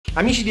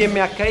Amici di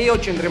MHE,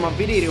 oggi andremo a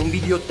vedere un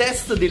video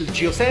test del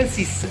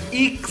Geosensis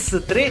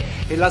X3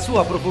 e la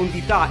sua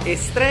profondità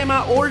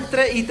estrema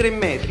oltre i 3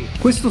 metri.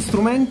 Questo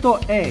strumento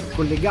è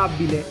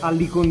collegabile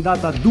all'Icon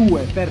Data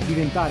 2 per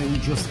diventare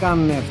un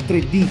geoscanner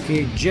 3D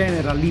che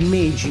genera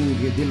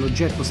l'imaging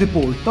dell'oggetto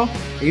sepolto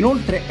e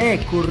inoltre è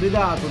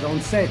corredato da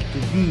un set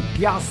di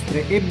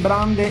piastre e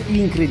brande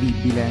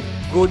incredibile.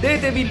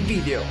 Godetevi il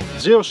video!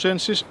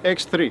 Geosensis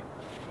X3.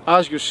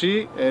 As you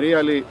see, a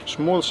really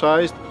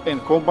small-sized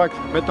and compact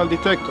metal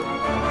detector.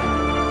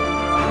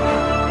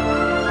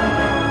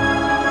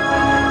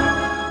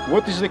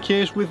 What is the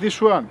case with this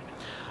one?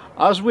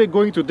 As we're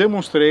going to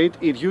demonstrate,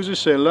 it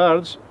uses a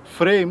large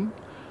frame,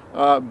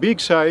 big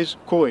size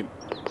coil.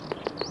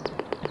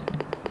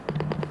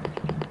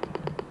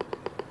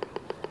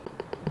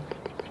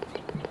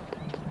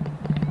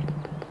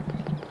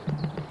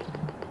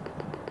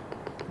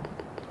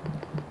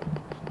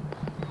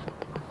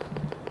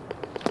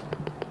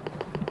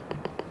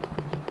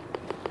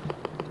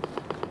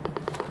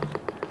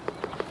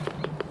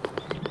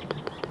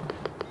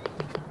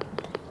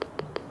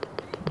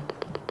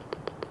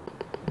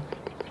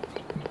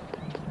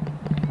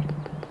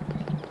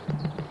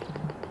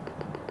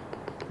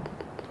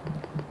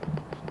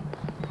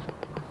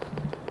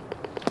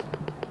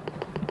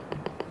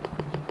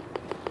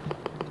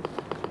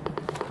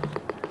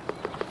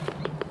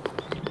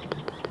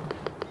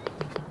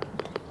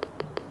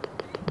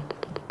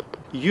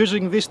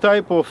 Using this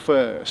type of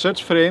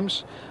search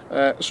frames,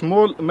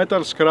 small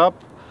metal scrap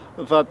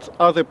that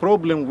are the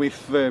problem with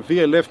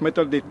VLF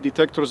metal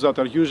detectors that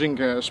are using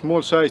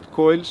small-sized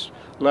coils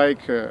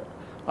like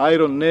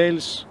iron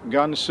nails,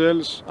 gun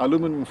shells,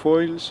 aluminum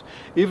foils,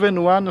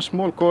 even one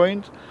small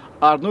coin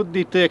are not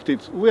detected.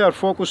 We are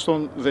focused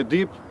on the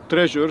deep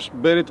treasures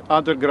buried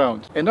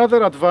underground.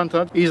 Another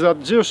advantage is that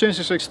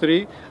Geosensis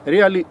X3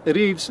 really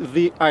reads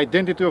the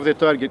identity of the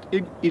target.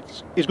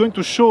 It's going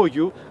to show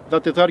you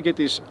that the target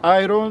is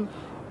iron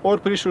or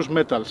precious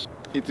metals.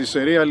 It is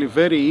a really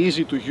very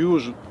easy to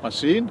use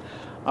machine,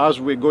 as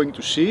we're going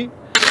to see.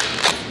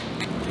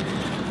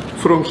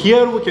 From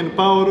here we can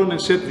power on and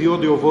set the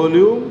audio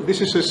volume.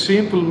 This is a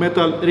simple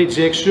metal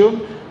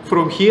rejection.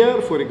 From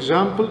here, for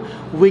example,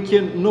 we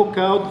can knock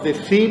out the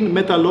thin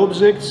metal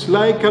objects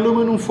like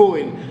aluminum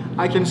foil.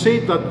 I can say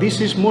that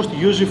this is most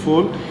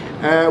useful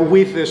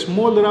with the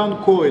small round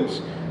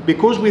coils,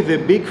 because with the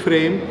big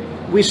frame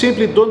we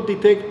simply don't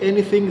detect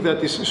anything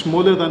that is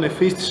smaller than a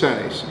fist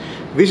size.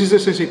 This is the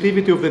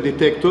sensitivity of the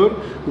detector,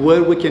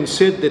 where we can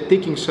set the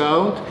ticking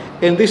sound,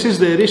 and this is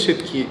the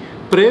reset key.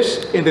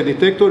 Press and the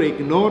detector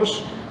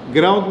ignores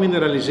ground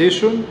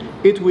mineralization.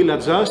 It will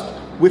adjust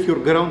with your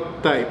ground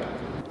type.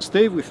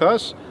 Stay with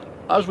us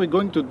as we're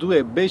going to do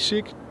a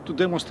basic to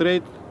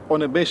demonstrate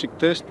on a basic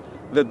test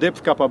the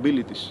depth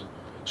capabilities.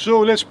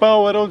 So let's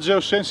power on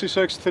Geosensis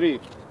X3.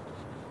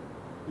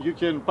 You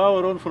can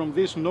power on from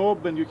this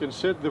knob and you can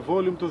set the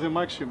volume to the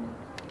maximum.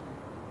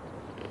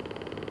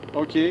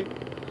 Okay,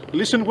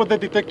 listen what the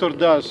detector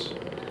does.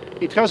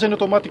 It has an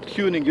automatic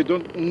tuning. You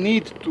don't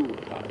need to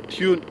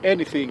tune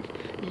anything.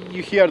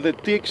 You hear the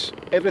ticks,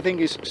 everything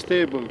is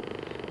stable.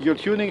 Your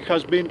tuning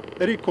has been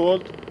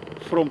recalled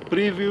from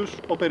previous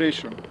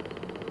operation.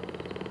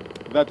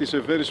 That is a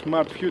very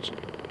smart feature.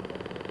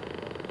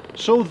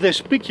 So the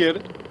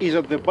speaker is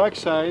at the back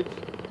side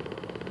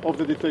of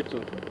the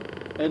detector,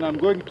 and I'm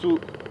going to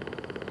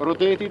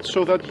rotate it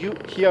so that you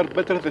hear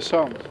better the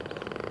sound.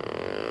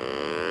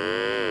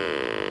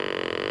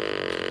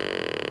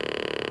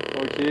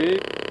 Okay,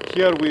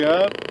 here we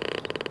are.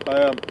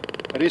 I am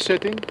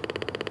resetting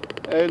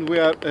and we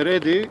are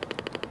ready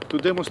to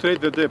demonstrate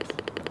the depth.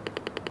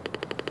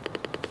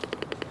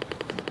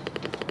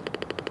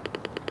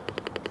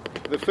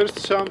 The first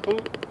sample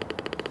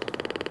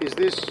is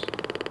this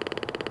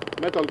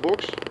metal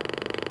box.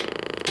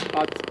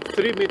 At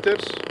 3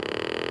 meters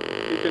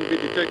it can be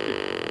detected.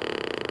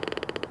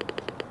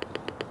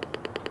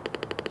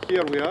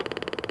 Here we are,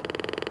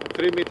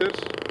 3 meters,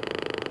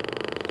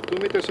 2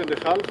 meters and a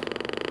half.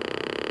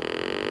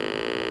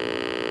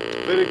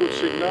 Very good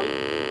signal.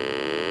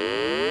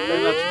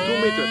 And at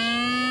 2 meters.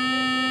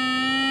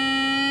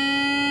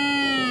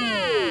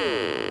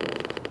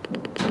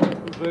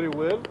 Very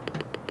well.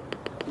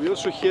 We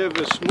also have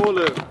a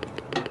smaller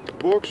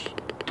box,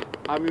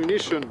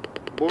 ammunition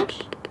box,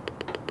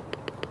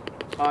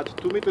 at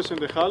 2 meters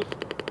and a half.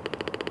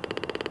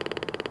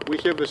 We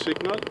have the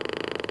signal,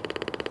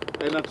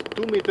 and at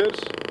 2 meters,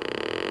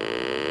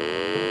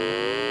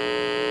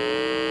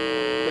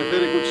 a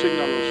very good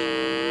signal also.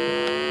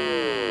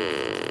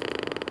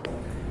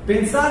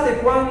 Pensate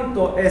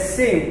quanto è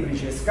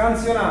semplice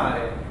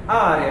scansionare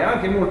aree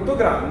anche molto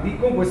grandi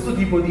con questo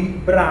tipo di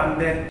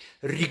brande.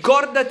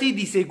 Ricordati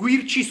di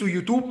seguirci su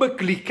YouTube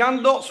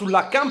cliccando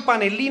sulla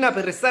campanellina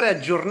per restare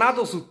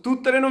aggiornato su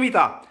tutte le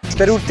novità.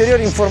 Per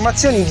ulteriori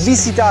informazioni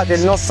visitate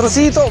il nostro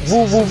sito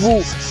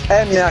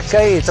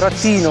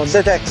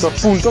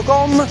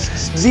www.mhe-detector.com,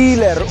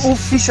 dealer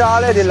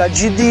ufficiale della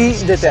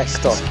GD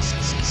Detector.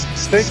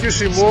 Thank you,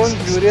 Simone.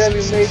 You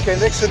really make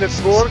an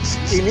excellent work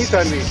in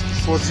Italy.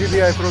 for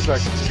GBI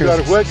product. You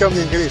are welcome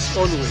in Greece,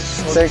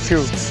 always. Thank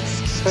you.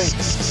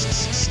 Thanks.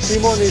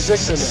 Simon is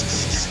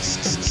excellent.